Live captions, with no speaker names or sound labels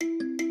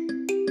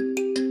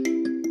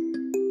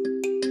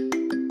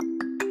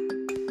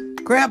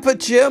Grandpa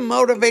Jim,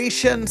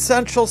 Motivation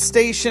Central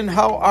Station,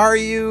 how are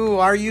you?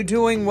 Are you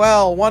doing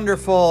well?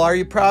 Wonderful. Are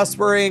you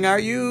prospering? Are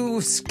you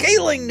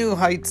scaling new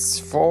heights?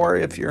 For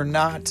if you're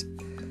not,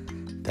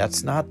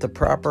 that's not the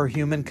proper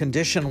human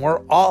condition.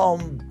 We're all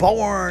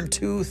born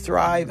to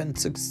thrive and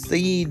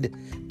succeed,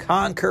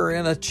 conquer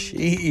and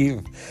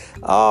achieve.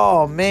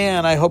 Oh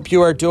man, I hope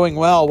you are doing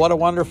well. What a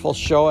wonderful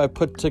show I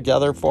put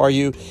together for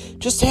you.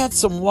 Just had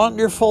some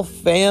wonderful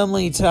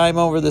family time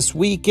over this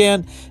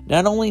weekend.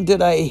 Not only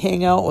did I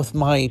hang out with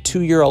my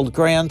 2-year-old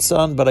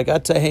grandson, but I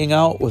got to hang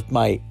out with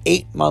my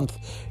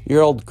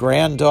 8-month-old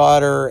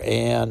granddaughter.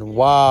 And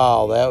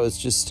wow, that was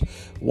just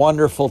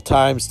wonderful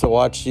times to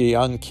watch the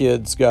young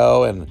kids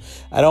go. And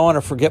I don't want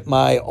to forget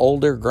my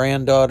older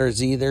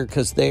granddaughters either,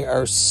 because they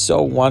are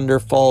so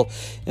wonderful.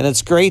 And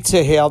it's great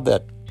to have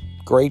that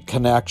great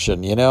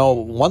connection. You know,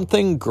 one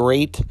thing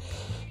great,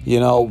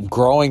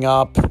 growing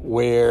up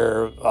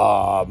where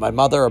my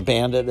mother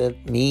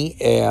abandoned me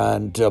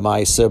and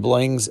my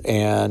siblings,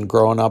 and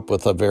growing up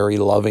with a very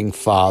loving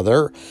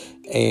father.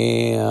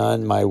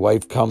 And my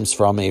wife comes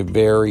from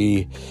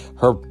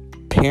her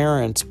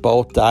parents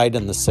both died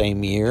in the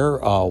same year.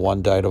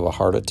 One died of a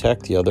heart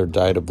attack. The other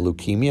died of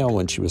leukemia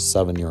when she was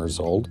 7 years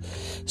old.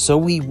 So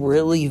we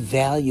really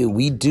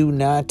we do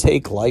not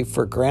take life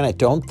for granted.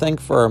 Don't think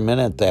for a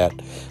minute that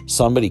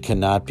somebody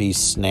cannot be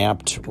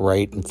snapped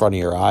right in front of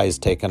your eyes,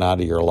 taken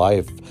out of your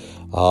life.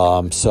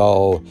 The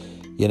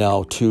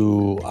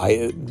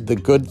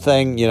good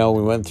thing,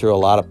 we went through a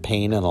lot of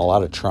pain and a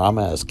lot of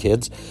trauma as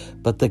kids.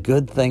 But the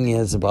good thing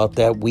is about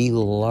that, we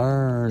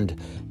learned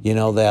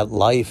that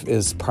life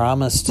is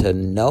promised to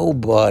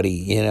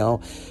nobody,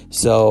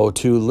 So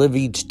to live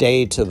each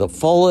day to the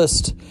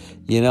fullest,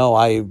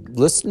 I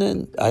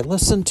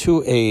listened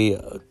to a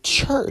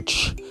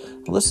church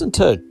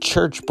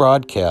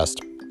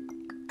broadcast,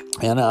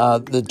 and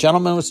the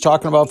gentleman was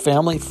talking about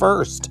family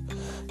first,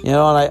 and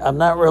I'm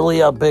not really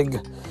a big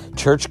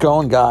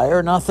church-going guy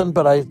or nothing,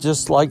 but I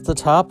just liked the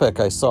topic.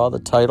 I saw the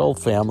title,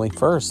 Family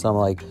First. I'm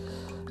like,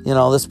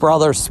 this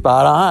brother's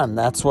spot on.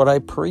 That's what I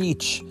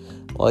preach.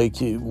 Like,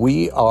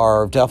 we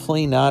are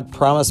definitely not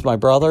promised. My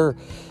brother,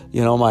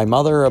 my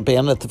mother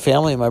abandoned the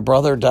family. My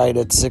brother died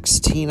at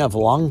 16 of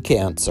lung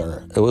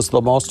cancer. It was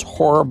the most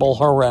horrible,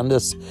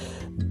 horrendous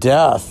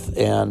death.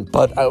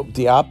 But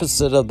the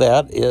opposite of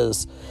that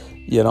is,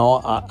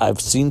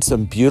 I've seen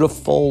some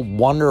beautiful,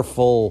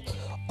 wonderful,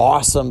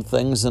 awesome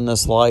things in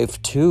this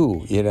life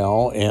too,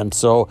 And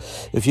so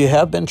if you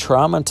have been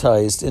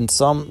traumatized in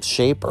some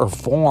shape or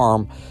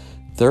form,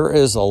 there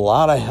is a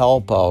lot of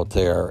help out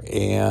there,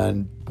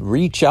 and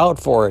reach out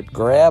for it,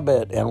 grab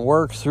it, and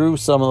work through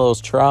some of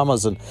those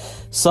traumas. And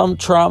some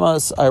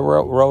traumas, I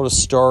wrote a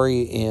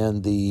story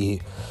in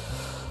the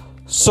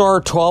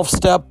SOAR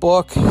 12-step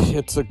book.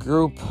 It's a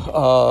group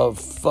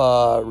of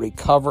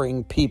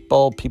recovering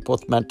people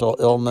with mental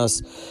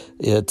illness.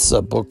 It's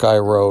a book I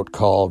wrote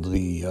called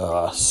the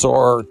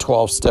SOAR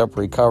 12-step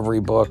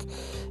recovery book.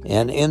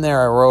 And in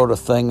there I wrote a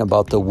thing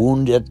about the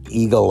wounded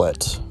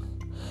eaglet.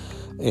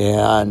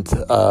 And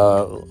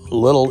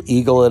little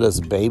eaglet is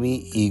a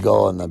baby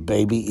eagle, and the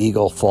baby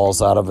eagle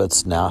falls out of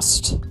its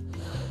nest.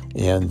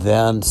 And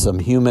then some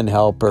human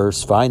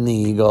helpers find the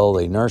eagle,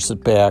 they nurse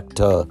it back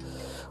to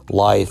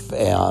life,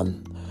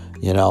 and,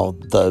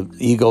 the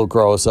eagle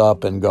grows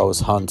up and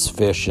goes, hunts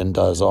fish, and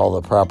does all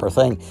the proper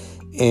thing.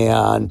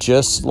 And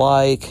just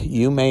like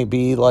you may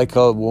be like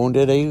a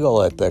wounded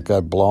eaglet that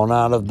got blown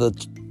out of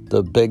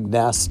the big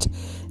nest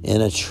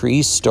in a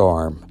tree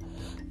storm.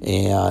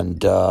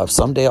 And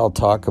someday I'll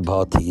talk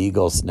about the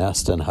eagle's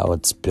nest and how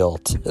it's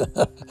built.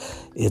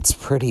 It's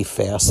pretty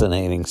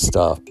fascinating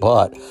stuff.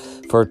 But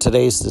for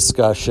today's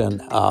discussion,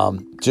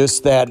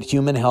 just that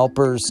human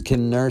helpers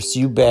can nurse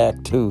you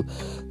back to,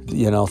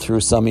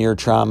 through some of your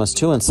traumas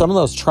too. And some of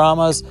those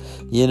traumas,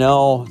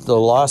 the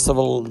loss of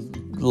a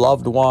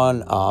loved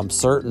one,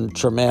 certain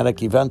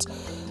traumatic events,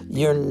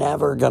 you're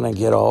never going to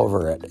get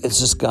over it. It's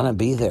just going to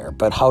be there.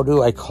 But how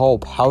do I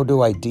cope? How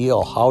do I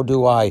deal? How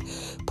do I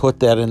put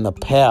that in the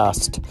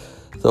past?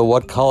 The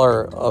What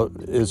Color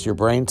is Your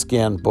Brain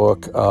Scan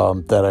book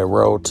that I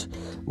wrote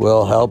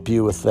will help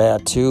you with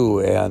that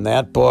too. And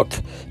that book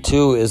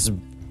too is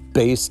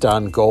based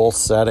on goal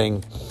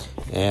setting,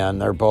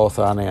 and they're both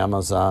on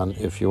Amazon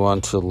if you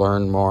want to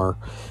learn more.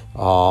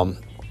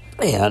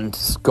 And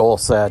goal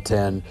set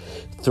and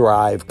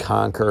thrive,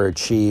 conquer,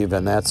 achieve,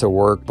 and that's a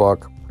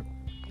workbook.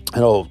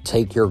 It'll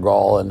take your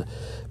goal, and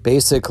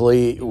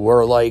basically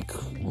we're like,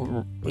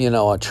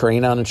 a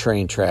train on a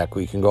train track.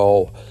 We can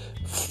go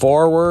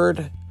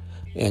forward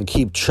and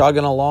keep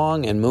chugging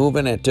along and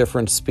moving at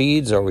different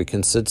speeds, or we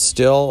can sit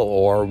still,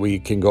 or we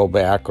can go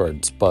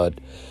backwards.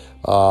 But,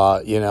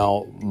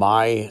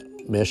 my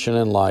mission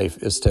in life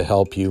is to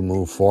help you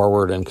move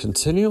forward and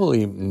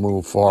continually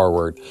move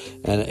forward.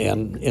 And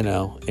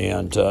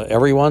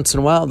every once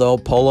in a while, though,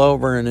 pull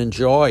over and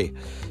enjoy.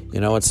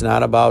 It's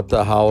not about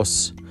the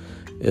house.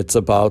 It's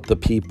about the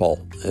people.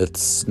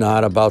 It's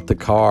not about the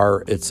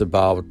car. It's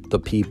about the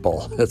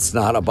people. It's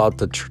not about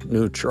the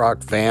new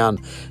truck van.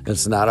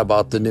 It's not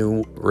about the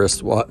new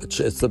wristwatch.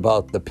 It's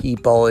about the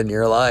people in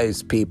your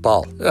lives,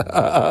 people.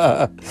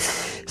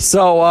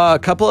 So a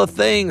couple of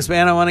things,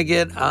 man, I want to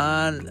get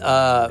on.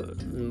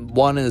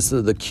 One is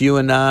the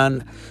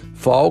QAnon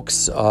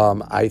folks.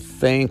 I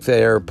think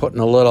they're putting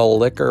a little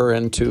liquor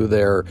into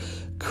their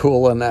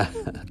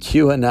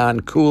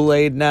QAnon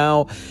Kool-Aid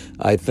now.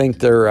 I think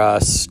they're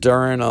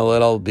stirring a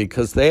little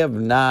because they have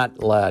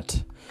not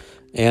let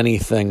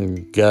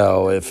anything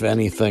go. If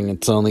anything,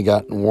 it's only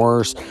gotten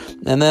worse.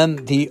 And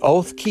then the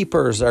Oath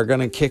Keepers are going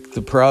to kick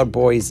the Proud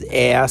Boys'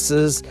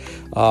 asses.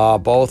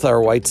 Both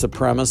are white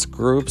supremacist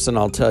groups, and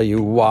I'll tell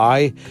you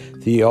why.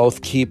 The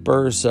Oath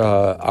Keepers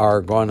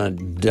are going to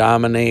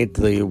dominate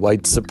the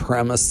white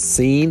supremacist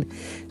scene.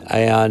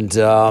 And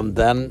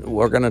then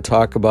we're going to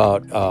talk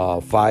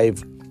about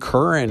 5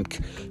 current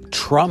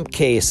Trump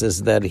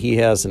cases that he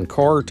has in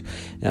court,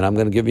 and I'm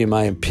going to give you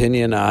my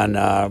opinion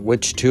on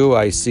which 2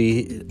 I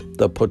see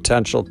the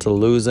potential to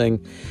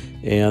losing.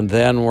 And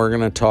then we're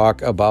going to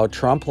talk about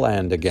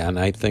Trumpland again.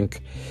 I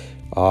think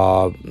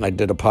I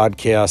did a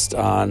podcast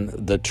on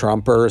the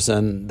Trumpers,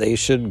 and they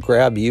should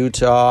grab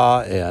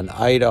Utah and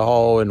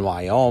Idaho and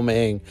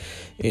Wyoming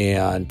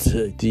and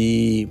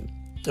the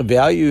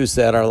values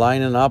that are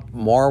lining up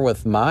more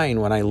with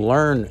mine. When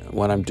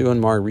I'm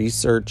doing more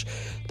research,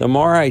 the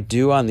more I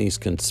do on these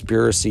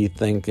conspiracy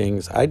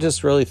thinkings, I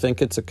just really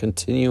think it's a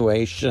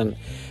continuation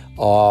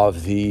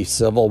of the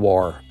Civil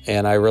War,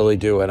 and I really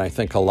do. And I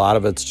think a lot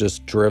of it's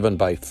just driven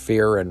by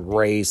fear and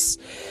race,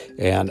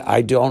 and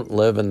I don't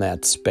live in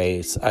that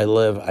space. I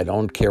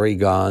don't carry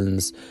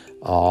guns.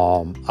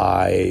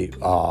 I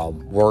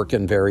work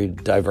in very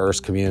diverse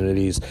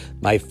communities.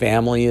 My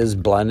family is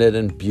blended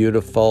and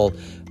beautiful.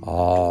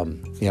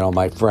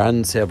 My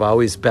friends have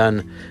always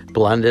been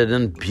blended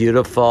and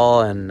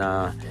beautiful, and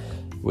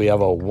we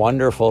have a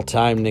wonderful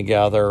time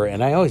together.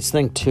 And I always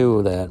think,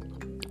 too, that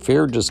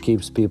fear just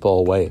keeps people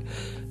away.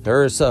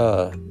 There's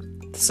a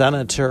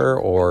senator,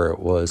 or it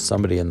was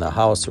somebody in the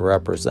House of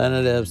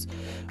Representatives,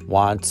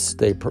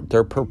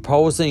 they're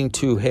proposing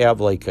to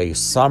have like a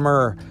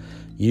summer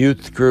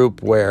youth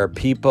group where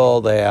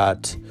people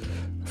that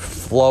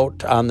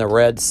float on the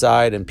red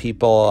side and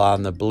people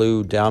on the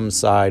blue Dem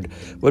side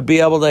would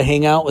be able to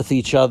hang out with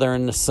each other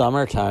in the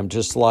summertime,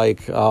 just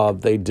like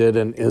they did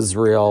in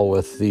Israel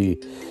with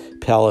the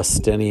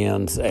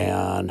Palestinians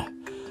and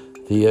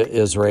the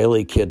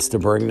Israeli kids, to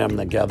bring them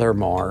together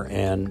more.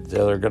 And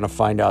they're going to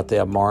find out they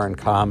have more in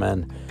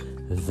common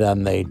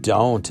than they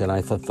don't. And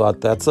I thought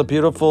that's a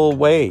beautiful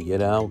way,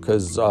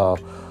 because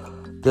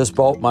this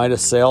boat might have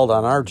sailed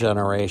on our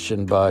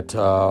generation, but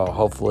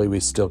hopefully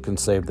we still can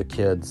save the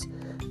kids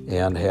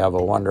and have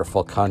a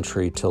wonderful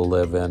country to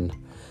live in.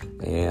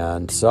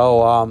 And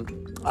so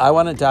I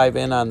want to dive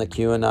in on the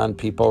QAnon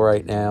people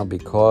right now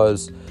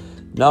because,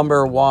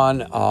 number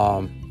one,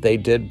 they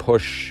did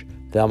push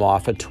them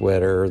off of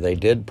Twitter. They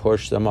did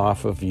push them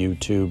off of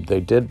YouTube.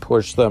 They did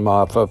push them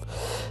off of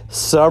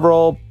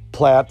several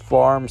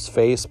platforms,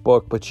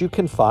 Facebook, but you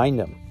can find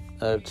them.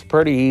 It's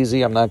pretty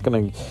easy. I'm not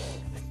going to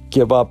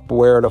give up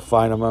where to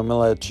find them. I'm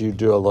going to let you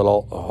do a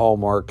little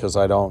homework because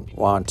I don't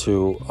want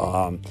to.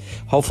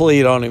 Hopefully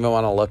you don't even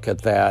want to look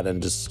at that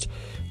and just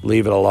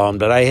leave it alone.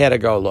 But I had to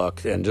go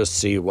look and just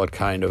see what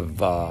kind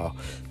of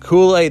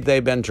Kool-Aid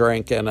they've been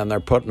drinking, and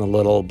they're putting a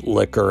little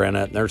liquor in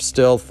it. And they're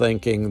still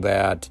thinking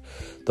that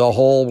the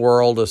whole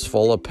world is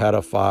full of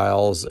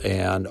pedophiles,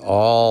 and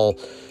all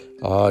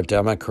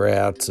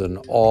Democrats and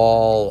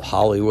all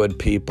Hollywood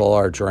people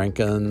are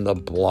drinking the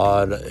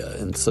blood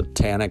in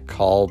satanic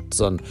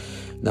cults. And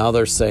now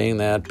they're saying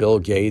that Bill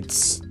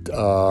Gates is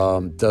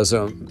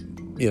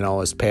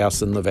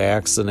passing the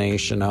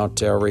vaccination out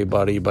to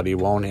everybody, but he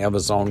won't have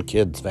his own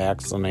kids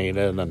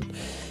vaccinated. And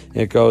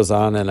it goes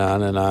on and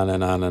on and on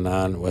and on and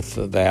on with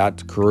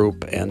that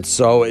group. And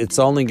so it's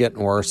only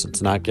getting worse.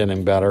 It's not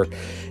getting better.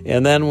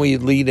 And then we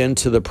lead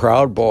into the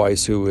Proud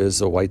Boys, who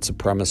is a white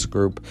supremacist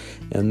group,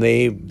 and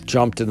they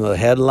jumped into the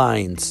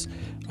headlines.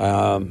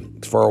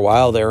 For a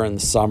while there in the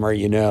summer,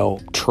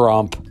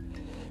 Trump,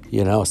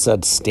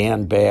 said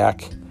stand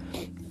back.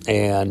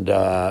 And,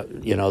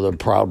 the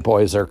Proud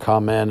Boys are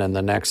coming. And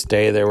the next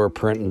day they were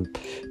printing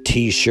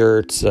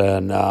T-shirts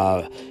and,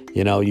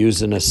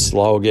 using a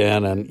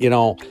slogan. And,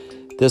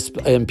 this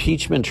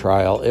impeachment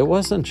trial, it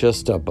wasn't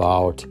just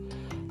about,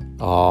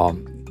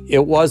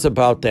 it was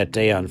about that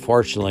day,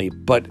 unfortunately.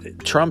 But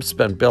Trump's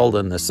been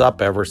building this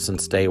up ever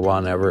since day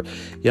one,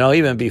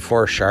 even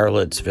before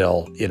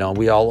Charlottesville.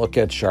 We all look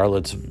at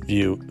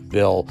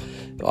Charlottesville,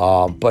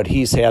 but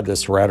he's had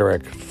this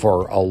rhetoric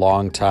for a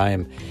long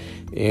time.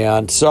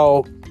 And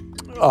so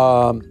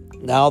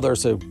now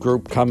there's a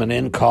group coming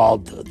in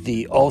called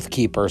the Oath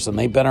Keepers, and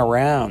they've been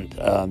around.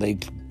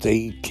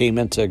 They came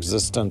into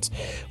existence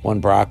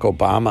when Barack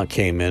Obama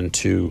came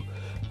into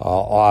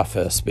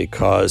office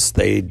because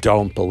they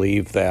don't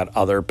believe that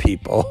other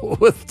people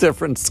with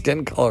different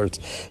skin colors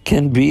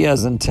can be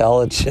as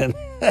intelligent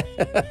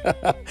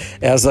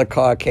as a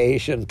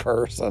Caucasian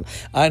person.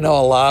 I know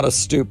a lot of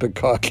stupid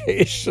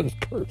Caucasian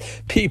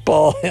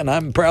people, and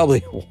I'm probably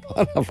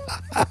one of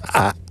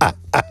them.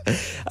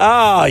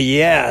 Oh,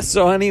 yeah.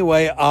 So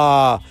anyway,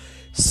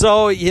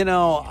 so,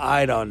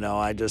 I don't know.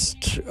 I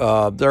just,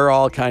 they're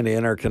all kind of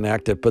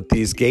interconnected. But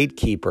these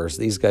gatekeepers,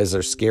 these guys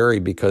are scary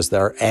because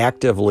they're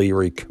actively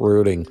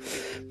recruiting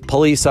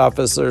police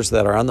officers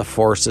that are on the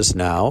forces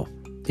now,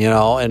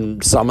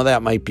 and some of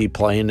that might be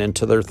playing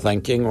into their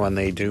thinking when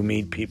they do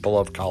meet people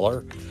of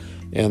color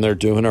and they're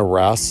doing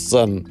arrests.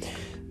 And,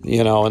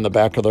 in the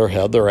back of their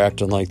head, they're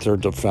acting like they're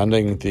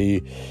defending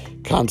the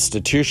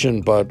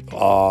Constitution, but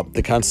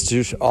the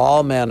Constitution,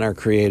 all men are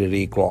created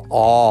equal.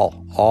 All.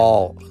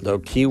 The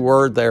key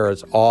word there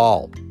is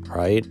all,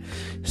 right?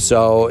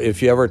 So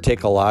if you ever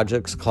take a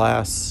logics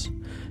class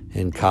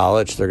in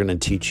college, they're going to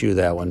teach you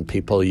that when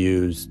people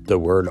use the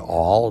word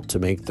all to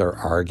make their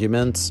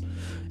arguments,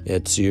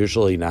 it's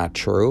usually not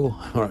true,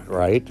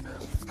 right?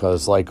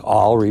 Because like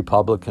all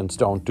Republicans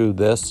don't do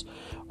this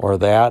or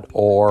that,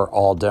 or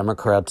all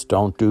Democrats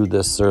don't do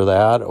this or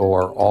that,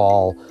 or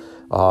all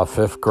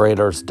fifth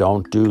graders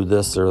don't do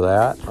this or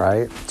that,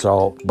 right?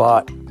 So,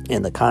 but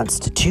in the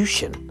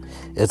Constitution,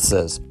 it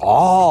says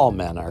all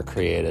men are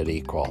created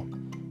equal,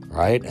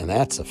 right? And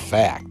that's a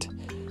fact.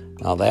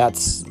 Now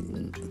that's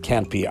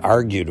can't be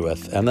argued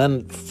with. And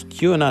then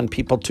QAnon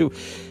people too,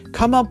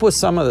 come up with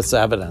some of this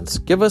evidence.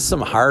 Give us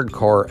some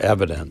hardcore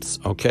evidence,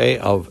 okay?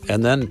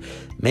 And then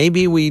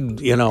maybe we,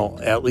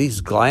 at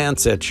least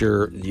glance at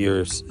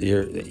your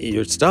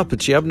stuff,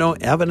 but you have no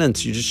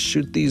evidence. You just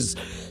shoot these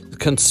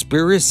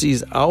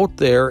conspiracies out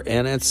there,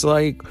 and it's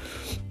like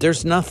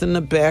there's nothing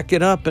to back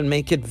it up and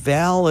make it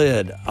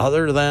valid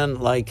other than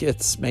like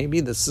it's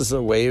maybe this is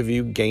a way of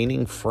you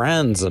gaining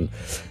friends, and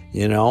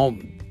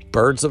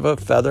birds of a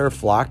feather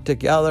flock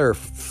together,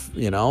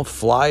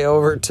 fly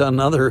over to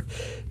another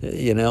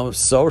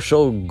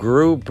social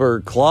group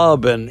or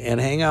club and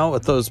hang out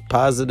with those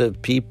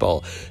positive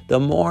people. The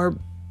more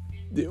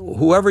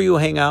whoever you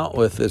hang out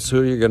with is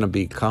who you're going to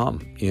become.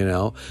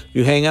 You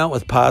hang out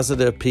with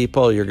positive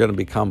people, you're going to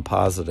become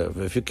positive.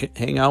 If you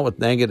hang out with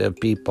negative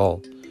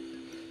people,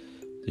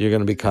 you're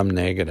going to become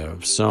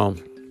negative. So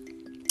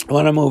I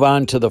want to move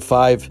on to the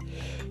 5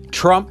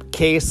 Trump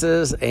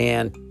cases,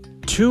 and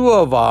 2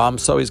 of them.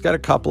 So he's got a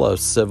couple of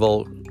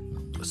civil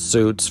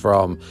suits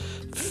from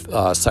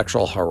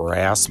sexual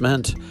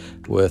harassment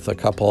with a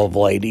couple of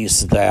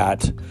ladies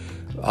that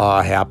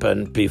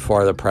happened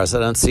before the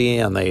presidency,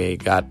 and they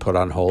got put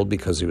on hold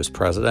because he was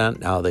president.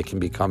 Now they can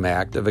become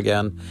active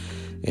again.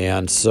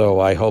 And so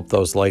I hope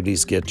those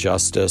ladies get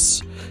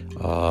justice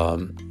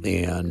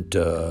and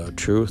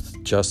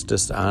truth,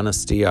 justice,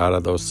 honesty out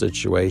of those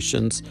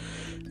situations.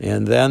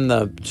 And then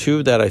the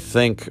 2 that I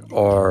think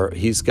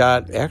he's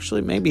got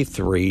actually maybe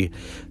 3.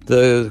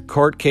 The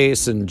court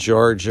case in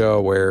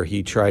Georgia where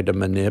he tried to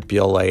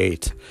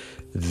manipulate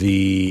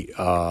the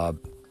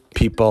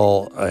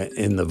people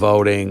in the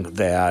voting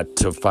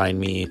to find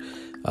me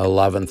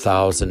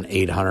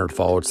 11,800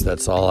 votes.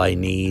 That's all I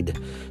need.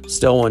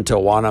 Still went to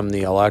won him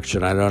the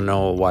election. I don't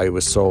know why he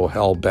was so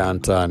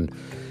hell-bent on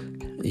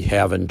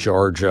having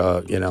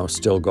Georgia,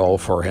 still go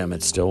for him.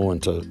 It still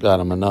went to got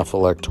him enough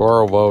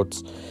electoral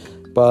votes.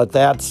 But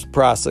that's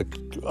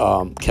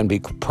can be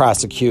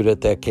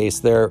prosecuted, that case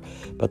there.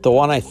 But the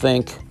one I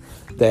think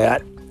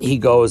that he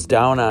goes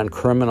down on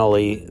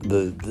criminally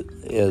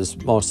is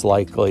most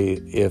likely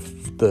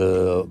if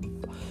the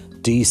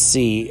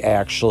D.C.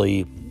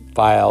 actually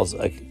files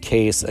a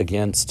case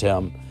against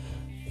him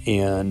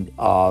in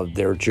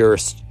their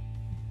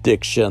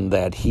jurisdiction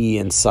that he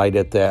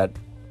incited that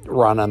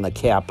run on the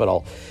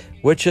Capitol,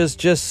 which is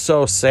just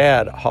so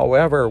sad.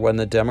 However, when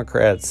the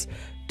Democrats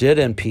did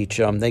impeach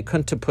him, they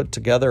couldn't have put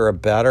together a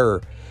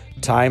better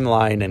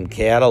timeline and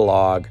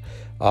catalog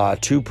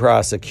to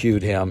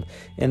prosecute him.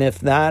 And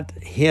if not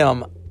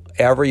him,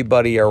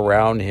 everybody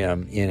around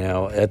him,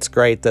 it's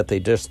great that they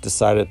just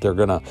decided they're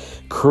going to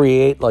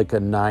create like a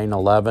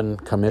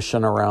 9/11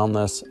 commission around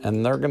this,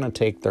 and they're going to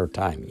take their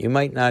time. You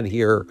might not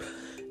hear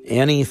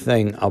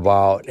anything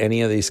about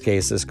any of these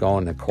cases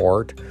going to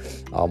court.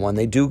 When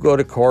they do go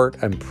to court,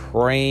 I'm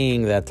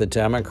praying that the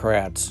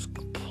Democrats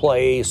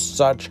play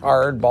such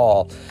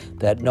hardball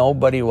that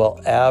nobody will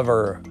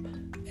ever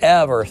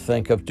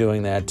think of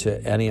doing that to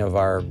any of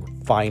our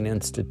fine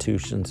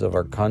institutions of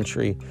our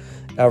country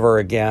ever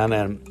again,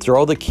 and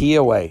throw the key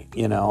away,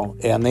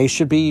 and they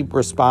should be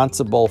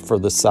responsible for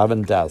the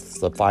 7 deaths,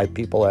 the 5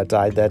 people that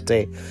died that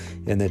day,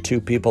 and the 2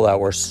 people that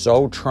were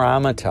so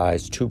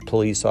traumatized, 2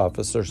 police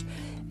officers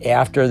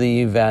after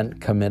the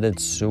event committed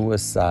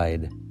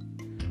suicide.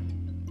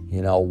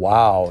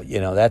 Wow,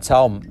 that's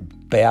how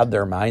bad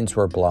their minds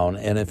were blown.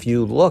 And if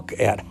you look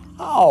at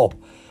how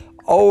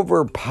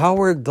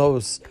overpowered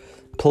those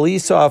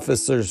police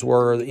officers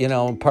were,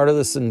 part of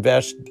this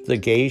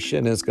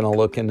investigation is going to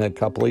look into a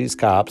couple of these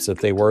cops,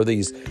 if they were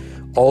these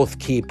Oath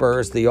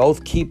Keepers. The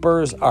Oath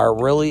Keepers are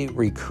really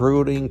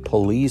recruiting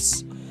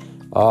police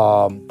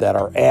that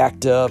are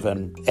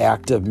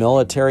active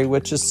military,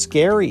 which is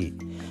scary,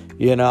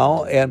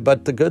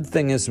 but the good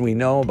thing is we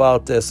know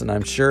about this, and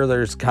I'm sure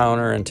there's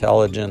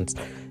counterintelligence,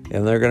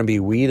 and they're going to be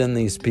weeding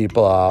these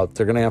people out.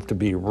 They're going to have to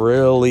be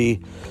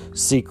really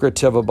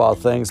secretive about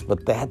things,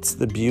 but that's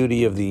the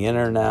beauty of the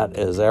internet,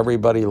 is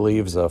everybody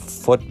leaves a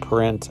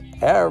footprint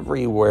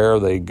everywhere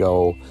they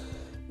go.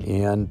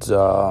 And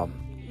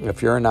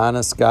if you're an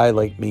honest guy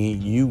like me,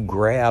 you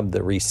grab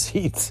the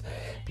receipts.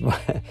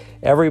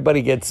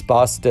 Everybody gets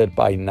busted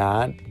by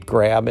not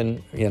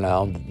grabbing,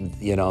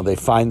 they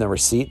find the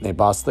receipt and they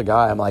bust the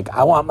guy. I'm like,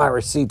 I want my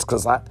receipts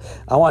because I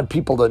want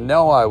people to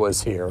know I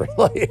was here.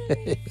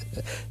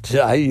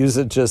 I use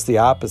it just the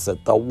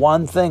opposite. The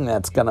one thing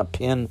that's going to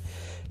pin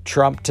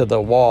Trump to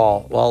the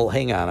wall, well,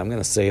 hang on, I'm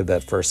going to save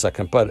that for a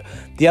second. But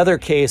the other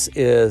case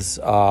is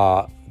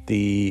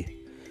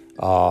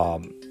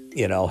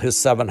his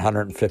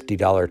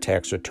 $750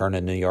 tax return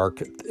in New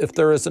York. If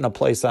there isn't a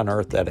place on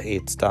earth that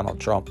hates Donald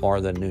Trump more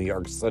than New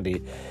York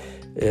City,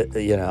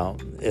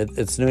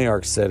 it's New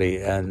York City,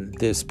 and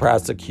these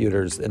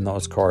prosecutors in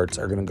those courts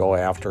are going to go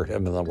after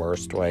him in the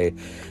worst way.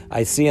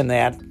 I see in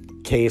that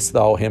case,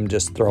 though, him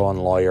just throwing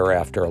lawyer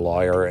after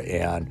lawyer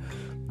and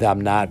them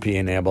not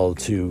being able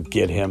to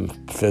get him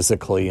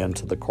physically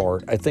into the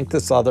court. I think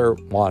this other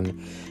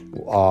one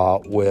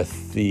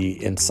with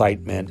the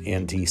incitement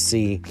in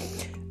D.C.,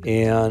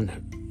 and,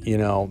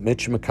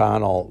 Mitch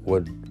McConnell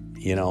would,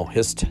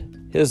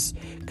 his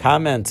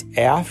comments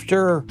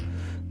after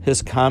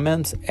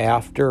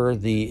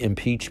the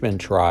impeachment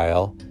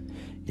trial,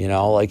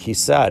 like he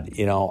said,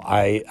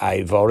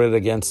 I voted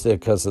against it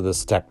because of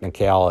this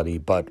technicality,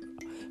 but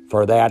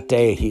for that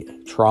day,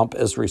 Trump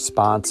is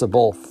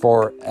responsible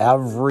for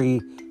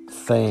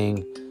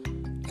everything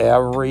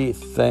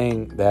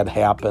that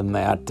happened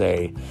that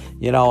day,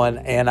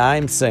 and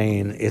I'm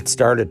saying it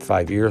started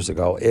 5 years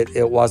ago.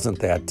 It wasn't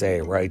that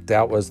day, right?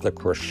 That was the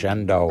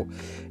crescendo,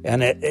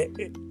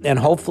 and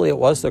hopefully it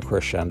was the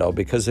crescendo,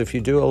 because if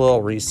you do a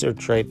little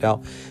research right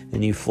now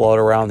and you float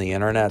around the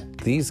internet,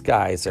 these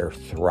guys are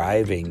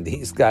thriving.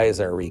 These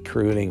guys are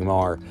recruiting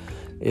more.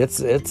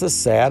 It's a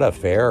sad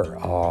affair,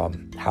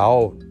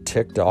 how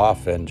ticked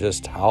off and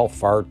just how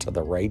far to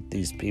the right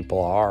these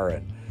people are,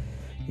 and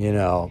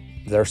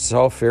they're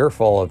so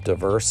fearful of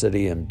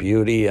diversity and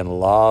beauty and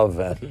love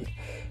and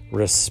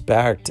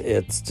respect.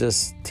 It's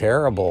just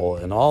terrible.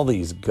 And all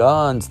these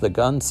guns, the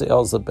gun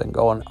sales have been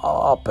going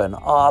up and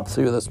up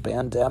through this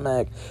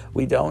pandemic.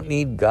 We don't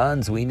need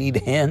guns. We need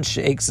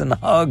handshakes and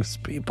hugs,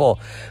 people.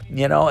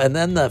 And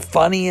then the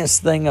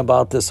funniest thing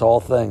about this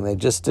whole thing, they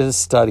just did a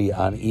study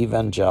on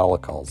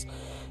evangelicals.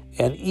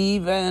 And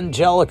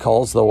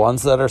evangelicals, the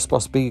ones that are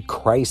supposed to be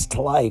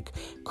Christ-like,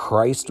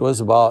 Christ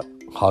was about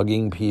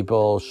hugging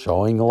people,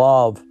 showing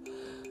love.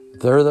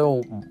 They're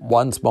the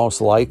ones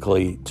most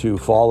likely to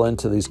fall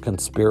into these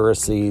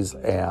conspiracies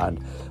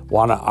and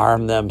want to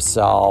arm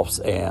themselves.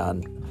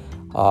 And,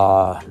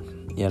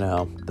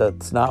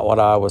 that's not what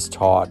I was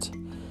taught.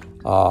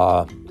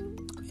 And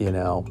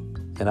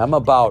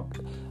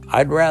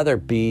I'd rather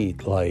be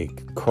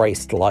like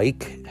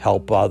Christ-like,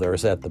 help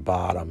others at the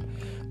bottom,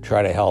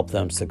 try to help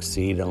them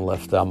succeed and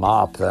lift them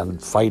up than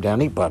fight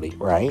anybody,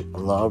 right?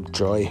 Love,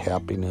 joy,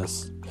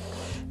 happiness.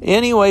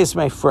 Anyways,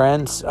 my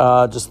friends,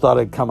 just thought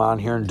I'd come on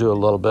here and do a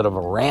little bit of a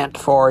rant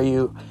for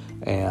you,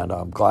 and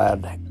I'm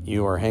glad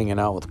you are hanging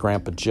out with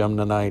Grandpa Jim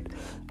tonight.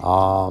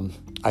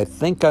 I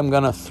think I'm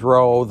going to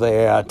throw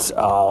that,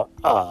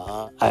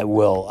 I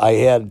will. I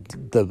had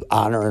the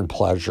honor and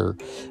pleasure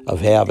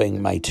of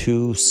having my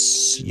two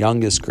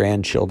youngest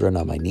grandchildren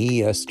on my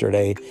knee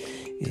yesterday,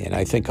 and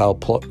I think I'll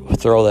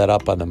throw that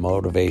up on the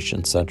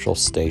Motivation Central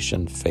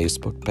Station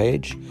Facebook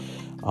page.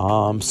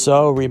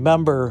 So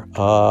remember,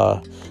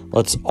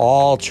 let's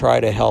all try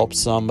to help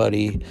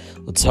somebody.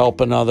 Let's help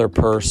another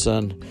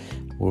person.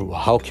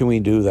 How can we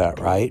do that,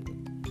 right?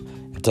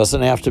 It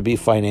doesn't have to be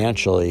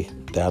financially.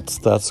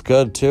 That's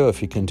good too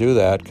if you can do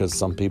that, because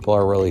some people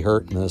are really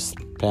hurt in this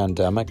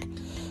pandemic.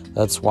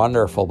 That's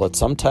wonderful. But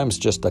sometimes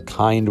just a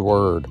kind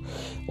word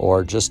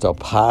or just a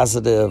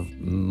positive,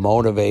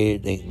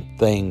 motivating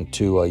thing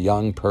to a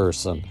young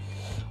person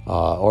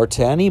or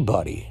to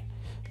anybody.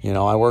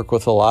 I work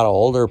with a lot of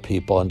older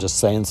people, and just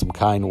saying some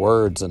kind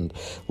words and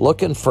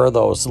looking for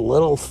those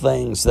little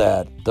things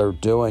that they're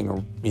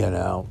doing,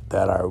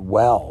 that are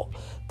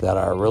that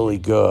are really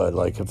good.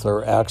 Like if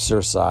they're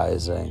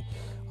exercising,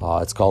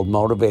 it's called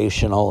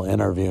motivational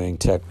interviewing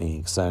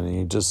techniques. And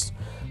you just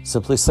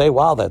simply say,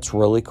 wow, that's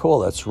really cool.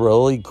 That's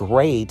really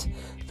great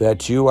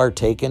that you are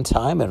taking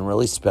time and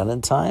really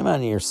spending time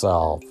on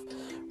yourself,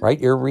 right?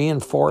 You're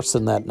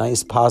reinforcing that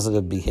nice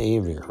positive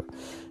behavior.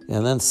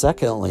 And then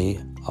secondly,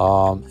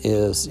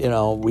 is,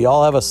 we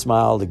all have a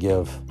smile to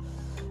give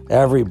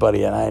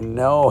everybody. And I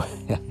know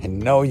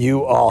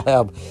you all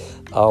have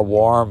a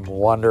warm,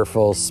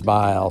 wonderful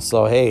smile.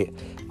 So, hey,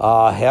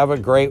 have a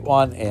great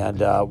one. And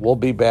we'll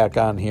be back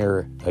on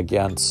here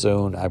again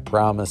soon. I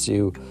promise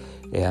you.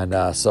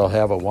 And so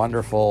have a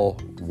wonderful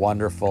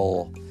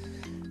wonderful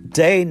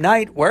day,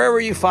 night,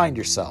 wherever you find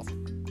yourself.